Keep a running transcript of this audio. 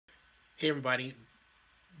Hey everybody,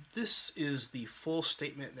 this is the full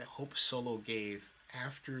statement that Hope Solo gave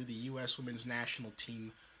after the U.S. women's national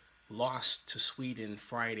team lost to Sweden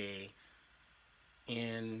Friday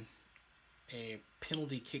in a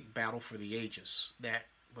penalty kick battle for the ages that,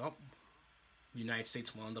 well, the United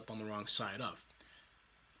States wound up on the wrong side of.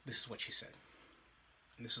 This is what she said.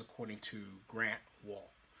 And this is according to Grant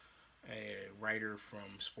Wahl, a writer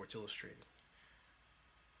from Sports Illustrated.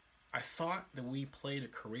 I thought that we played a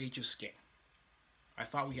courageous game. I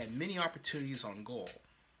thought we had many opportunities on goal.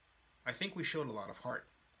 I think we showed a lot of heart.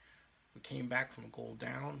 We came back from a goal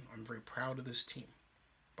down. I'm very proud of this team.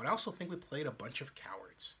 But I also think we played a bunch of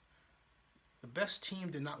cowards. The best team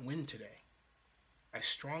did not win today. I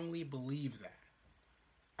strongly believe that.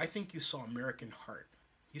 I think you saw American heart.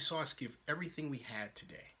 You saw us give everything we had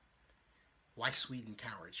today. Why Sweden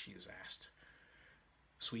cowards, she is asked.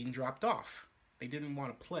 Sweden dropped off. They didn't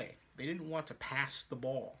want to play. They didn't want to pass the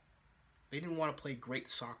ball. They didn't want to play great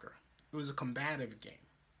soccer. It was a combative game,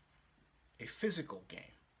 a physical game,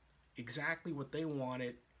 exactly what they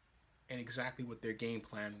wanted and exactly what their game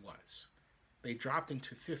plan was. They dropped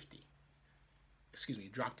into a 50.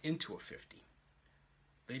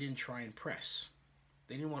 They didn't try and press.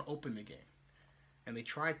 They didn't want to open the game. And they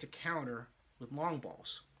tried to counter with long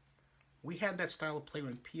balls. We had that style of play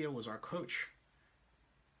when Pia was our coach.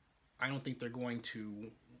 I don't think they're going to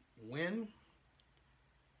win.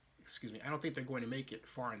 I don't think they're going to make it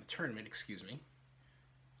far in the tournament,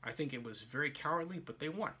 I think it was very cowardly, but they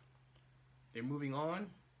won. They're moving on,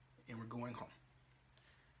 and we're going home.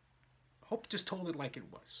 Hope just told it like it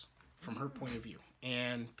was, from her point of view.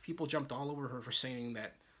 And people jumped all over her for saying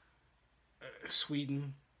that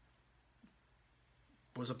Sweden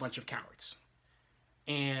was a bunch of cowards.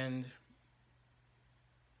 And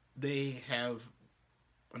they have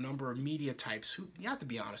a number of media types who, you have to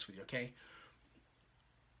be honest with you, okay?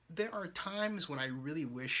 There are times when I really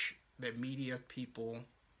wish that media people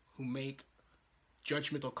who make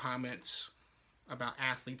judgmental comments about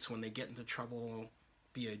athletes when they get into trouble,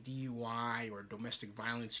 be it a DUI or a domestic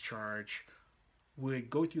violence charge, would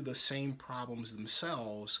go through the same problems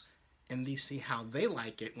themselves and they see how they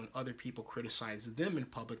like it when other people criticize them in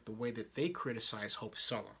public the way that they criticize Hope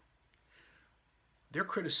Solo. Their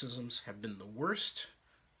criticisms have been the worst,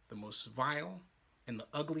 the most vile, and the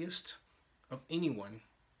ugliest of anyone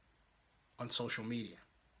on social media.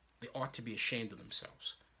 They ought to be ashamed of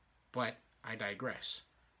themselves. But I digress.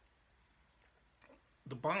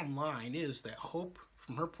 The bottom line is that Hope,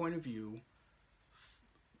 from her point of view,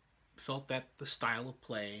 felt that the style of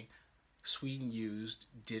play Sweden used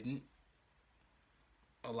didn't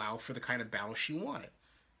allow for the kind of battle she wanted.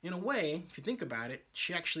 In a way, if you think about it,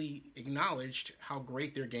 she actually acknowledged how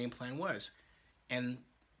great their game plan was. And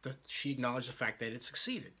she acknowledged the fact that it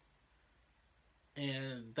succeeded.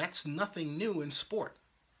 And that's nothing new in sport.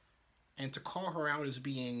 And to call her out as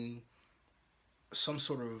being some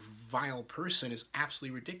sort of vile person is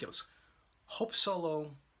absolutely ridiculous. Hope Solo,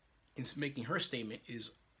 in making her statement,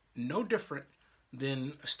 is no different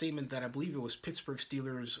than a statement that I believe it was Pittsburgh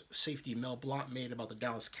Steelers safety Mel Blount made about the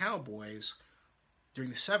Dallas Cowboys during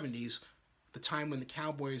the 70s, the time when the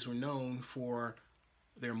Cowboys were known for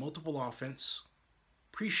their multiple offense,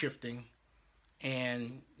 pre-shifting,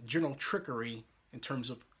 and general trickery in terms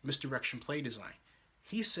of misdirection play design.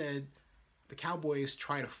 He said the Cowboys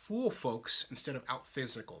try to fool folks instead of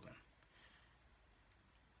out-physical them.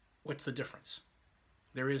 What's the difference?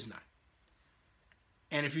 There is none.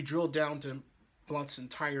 And if you drill down to Blunt's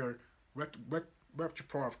entire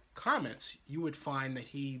repertoire of comments, you would find that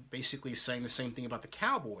he basically is saying the same thing about the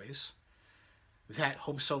Cowboys that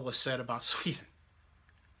Hope Solo said about Sweden.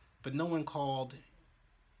 But no one called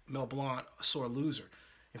Mel Blount a sore loser.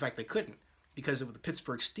 In fact, they couldn't, because the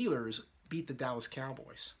Pittsburgh Steelers beat the Dallas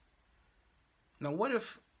Cowboys. Now, what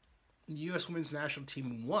if the U.S. women's national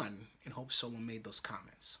team won and Hope Solo made those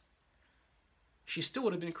comments? She still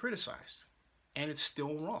would have been criticized, and it's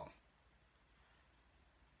still wrong.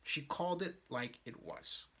 She called it like it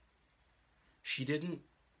was. She didn't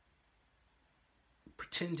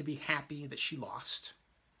pretend to be happy that she lost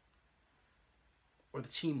or the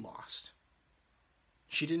team lost.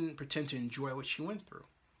 She didn't pretend to enjoy what she went through.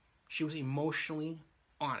 She was emotionally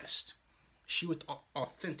honest. She was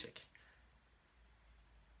authentic.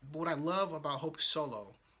 But what I love about Hope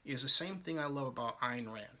Solo is the same thing I love about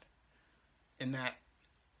Ayn Rand, in that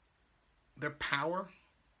their power,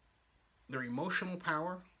 their emotional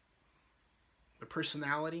power, their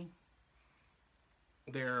personality,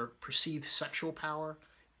 their perceived sexual power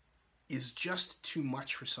is just too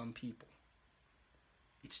much for some people.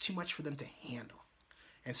 It's too much for them to handle.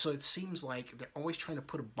 And so it seems like they're always trying to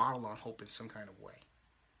put a bottle on Hope in some kind of way.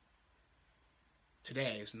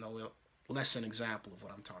 today is no less an example of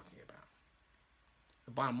what I'm talking about.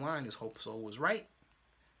 The bottom line is Hope Solo was right,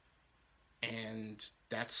 and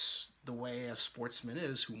that's the way a sportsman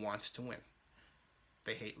is who wants to win.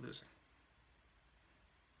 They hate losing.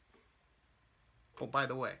 Oh, by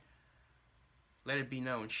the way, let it be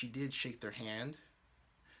known, she did shake their hand,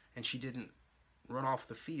 and she didn't run off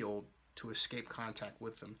the field to escape contact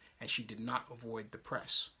with them, and she did not avoid the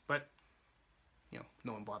press. But,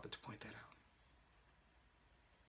 no one bothered to point that out.